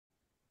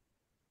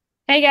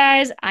Hey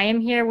guys, I am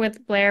here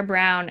with Blaire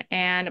Brown,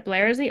 and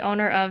Blaire is the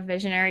owner of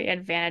Visionary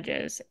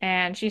Advantages,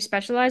 and she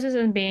specializes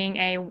in being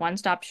a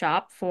one-stop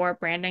shop for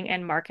branding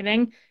and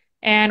marketing.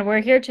 And we're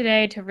here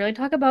today to really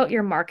talk about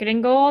your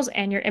marketing goals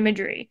and your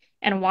imagery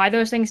and why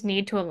those things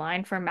need to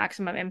align for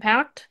maximum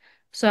impact.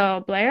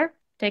 So, Blaire,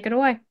 take it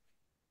away.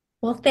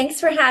 Well,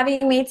 thanks for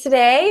having me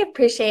today.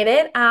 Appreciate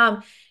it.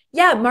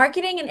 Yeah,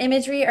 marketing and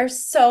imagery are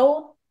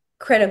so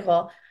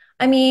critical.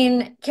 I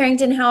mean,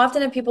 Carrington, how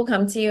often have people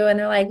come to you and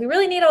they're like, "We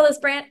really need all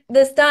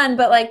this done,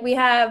 but like we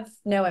have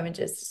no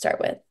images to start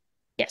with."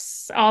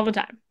 Yes, all the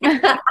time.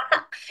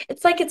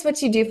 It's like it's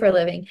what you do for a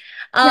living.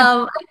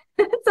 Yeah. Um,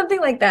 something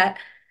like that.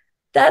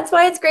 That's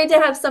why it's great to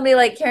have somebody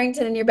like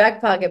Carrington in your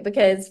back pocket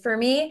because for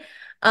me,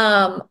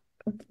 um,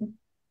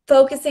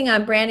 focusing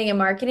on branding and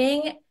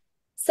marketing,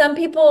 some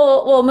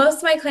people, well, most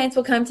of my clients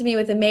will come to me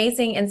with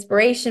amazing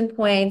inspiration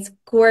points,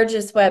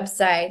 gorgeous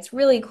websites,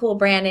 really cool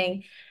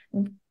branding.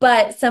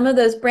 But some of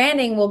those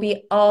branding will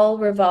be all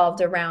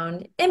revolved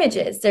around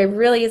images. There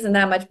really isn't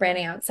that much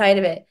branding outside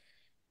of it.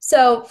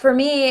 So for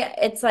me,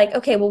 it's like,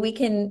 okay, well, we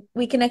can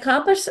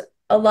accomplish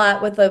a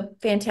lot with a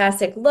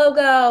fantastic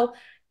logo,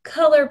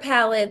 color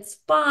palettes,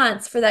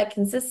 fonts for that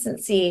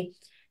consistency,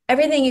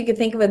 everything you could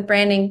think of with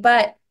branding.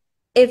 But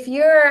if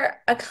you're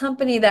a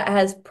company that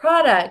has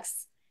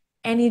products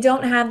and you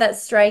don't have that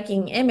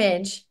striking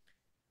image,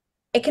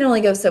 it can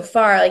only go so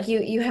far. Like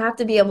you have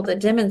to be able to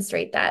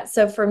demonstrate that.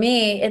 So for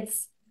me,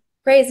 it's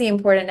crazy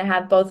important to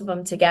have both of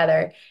them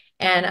together.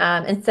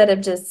 And instead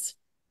of just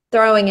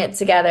throwing it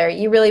together,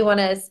 you really want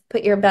to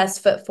put your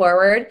best foot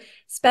forward,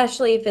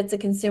 especially if it's a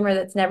consumer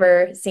that's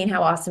never seen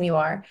how awesome you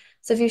are.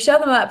 So if you show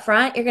them up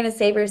front, you're going to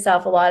save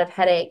yourself a lot of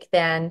headache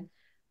than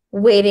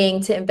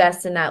waiting to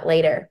invest in that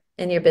later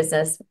in your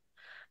business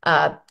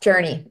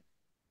journey.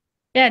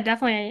 Yeah,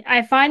 definitely.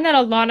 I find that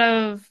a lot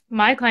of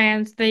my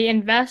clients, they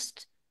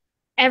invest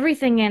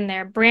everything in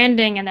their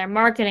branding and their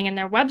marketing and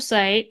their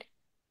website.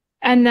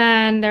 And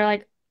then they're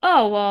like,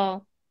 oh,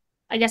 well,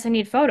 I guess I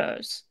need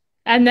photos.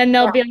 And then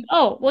they'll be like,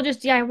 oh, we'll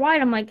just DIY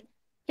it. I'm like,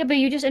 yeah, but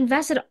you just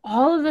invested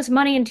all of this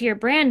money into your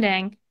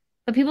branding,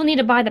 but people need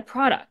to buy the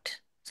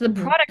product. So the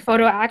Mhm. product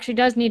photo actually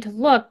does need to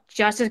look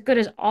just as good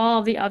as all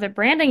of the other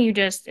branding you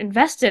just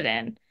invested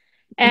in.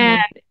 And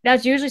Mhm.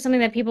 that's usually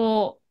something that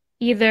people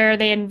either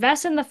they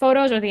invest in the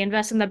photos or they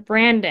invest in the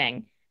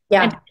branding.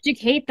 And to Yeah.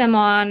 educate them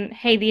on,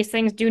 hey, these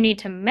things do need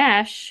to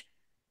mesh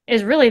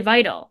is really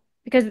vital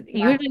because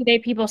Yeah. usually they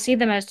people see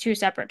them as two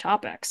separate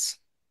topics.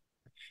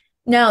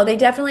 No, they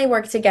definitely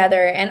work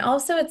together. And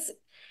also, it's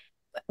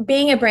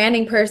being a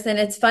branding person,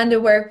 it's fun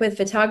to work with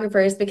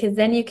photographers because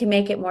then you can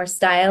make it more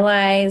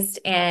stylized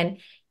and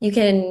you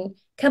can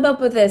come up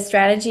with a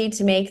strategy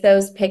to make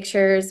those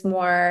pictures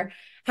more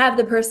have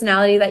the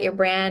personality that your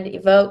brand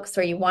evokes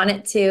or you want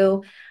it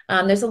to.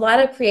 There's a lot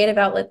of creative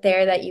outlet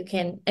there that you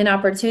can, an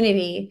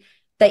opportunity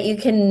that you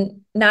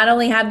can not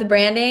only have the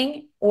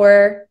branding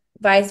or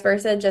vice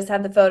versa, just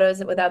have the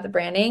photos without the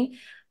branding,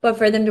 but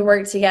for them to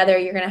work together,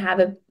 you're going to have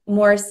a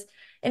more,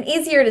 an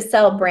easier to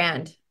sell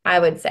brand, I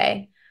would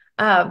say.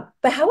 But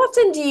how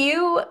often do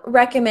you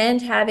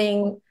recommend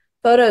having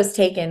photos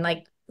taken?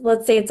 Like,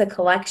 let's say it's a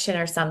collection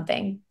or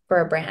something for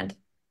a brand.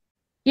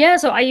 Yeah,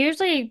 so I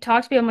usually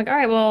talk to people. I'm like, all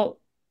right, well,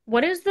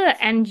 what is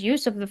the end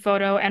use of the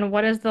photo and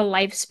what is the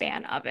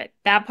lifespan of it?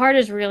 That part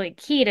is really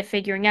key to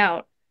figuring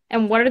out.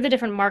 And what are the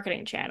different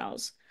marketing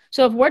channels?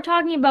 So if we're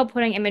talking about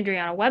putting imagery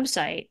on a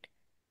website,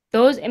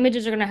 those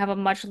images are going to have a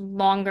much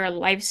longer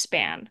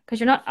lifespan because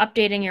you're not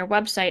updating your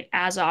website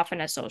as often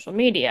as social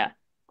media.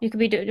 You could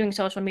be doing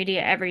social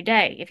media every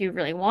day if you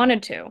really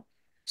wanted to. Mhm.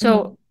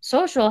 So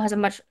social has a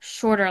much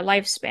shorter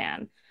lifespan.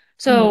 Mhm.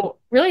 So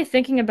really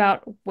thinking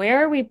about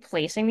where are we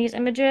placing these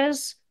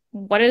images?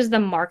 What is the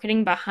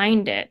marketing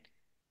behind it?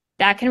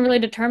 That can really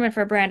determine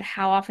for a brand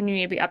how often you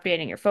need to be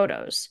updating your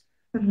photos.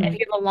 If Mhm.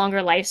 you have a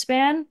longer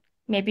lifespan,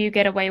 maybe you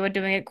get away with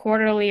doing it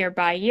quarterly or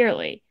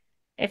bi-yearly.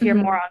 If you're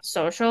more Mhm. on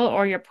social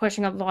or you're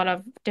pushing a lot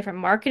of different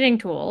marketing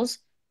tools,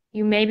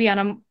 you may be on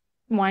a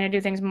wanting to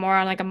do things more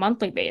on like a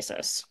monthly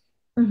basis.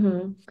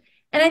 Mhm.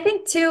 And I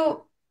think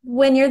too,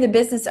 when you're the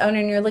business owner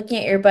and you're looking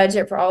at your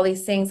budget for all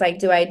these things, like,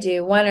 do I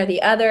do one or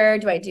the other?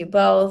 Do I do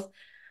both?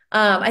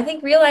 I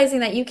think realizing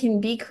that you can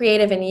be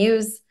creative and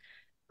use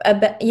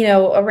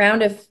a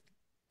round of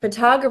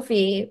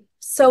photography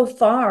so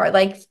far,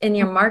 like in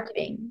your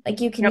marketing.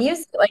 Like you can Yep. use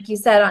it, like you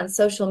said, on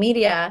social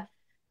media,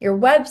 your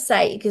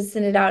website, you can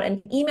send it out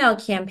in email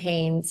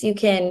campaigns, you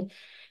can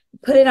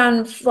put it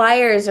on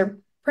flyers or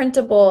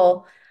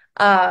printable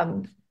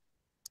um,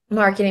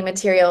 marketing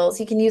materials.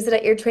 You can use it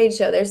at your trade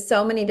show. There's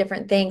so many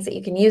different things that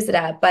you can use it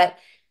at, but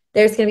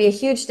there's going to be a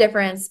huge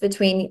difference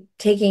between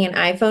taking an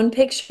iPhone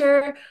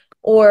picture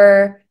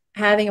or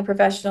having a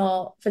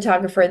professional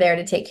photographer there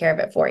to take care of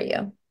it for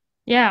you.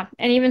 Yeah.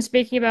 And even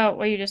speaking about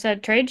what you just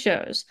said, trade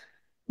shows,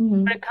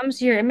 when it Mhm. comes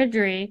to your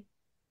imagery,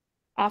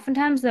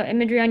 oftentimes the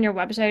imagery on your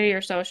website or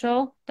your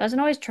social doesn't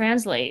always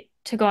translate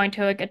to going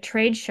to like a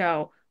trade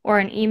show or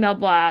an email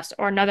blast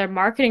or another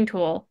marketing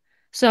tool.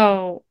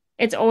 So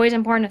it's always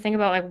important to think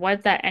about like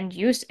what that end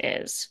use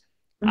is.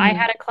 I Mhm.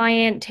 had a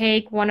client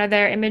take one of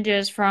their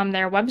images from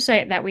their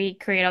website that we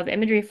create all the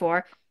imagery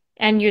for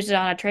and use it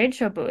on a trade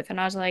show booth. And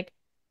I was like,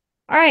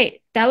 all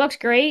right, that looks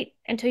great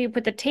until you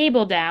put the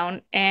table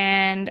down.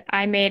 And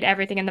I made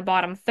everything in the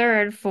bottom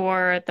third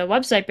for the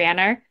website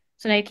banner.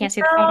 So now you can't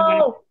see the photo. And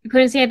No, you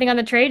couldn't see anything on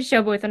the trade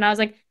show booth. And I was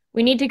like,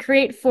 we need to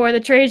create for the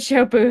trade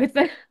show booth.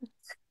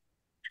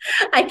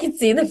 I can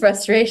see the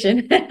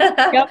frustration.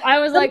 Yep. I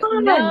was Come like,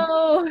 on.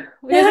 no,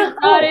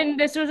 No.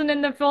 this wasn't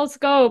in the full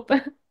scope.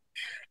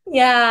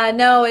 Yeah,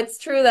 no, it's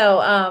true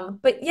though.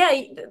 But yeah,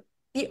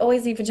 you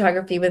always need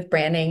photography with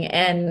branding,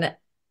 and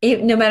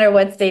no matter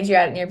what stage you're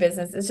at in your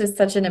business, it's just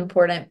such an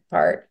important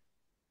part.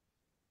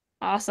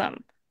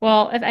 Awesome.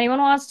 Well, if anyone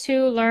wants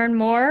to learn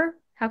more,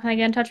 how can I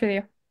get in touch with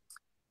you?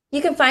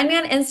 You can find me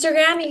on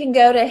Instagram. You can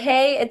go to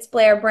Hey, it's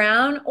Blaire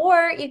Brown,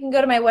 or you can go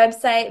to my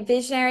website,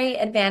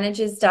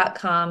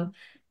 visionaryadvantages.com.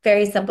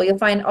 Very simple. You'll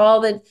find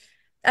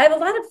I have a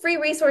lot of free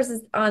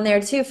resources on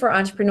there too for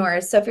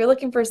entrepreneurs. So if you're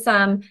looking for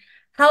some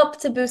help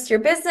to boost your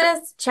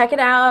business, check it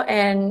out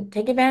and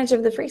take advantage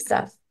of the free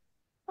stuff.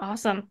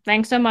 Awesome.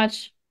 Thanks so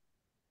much.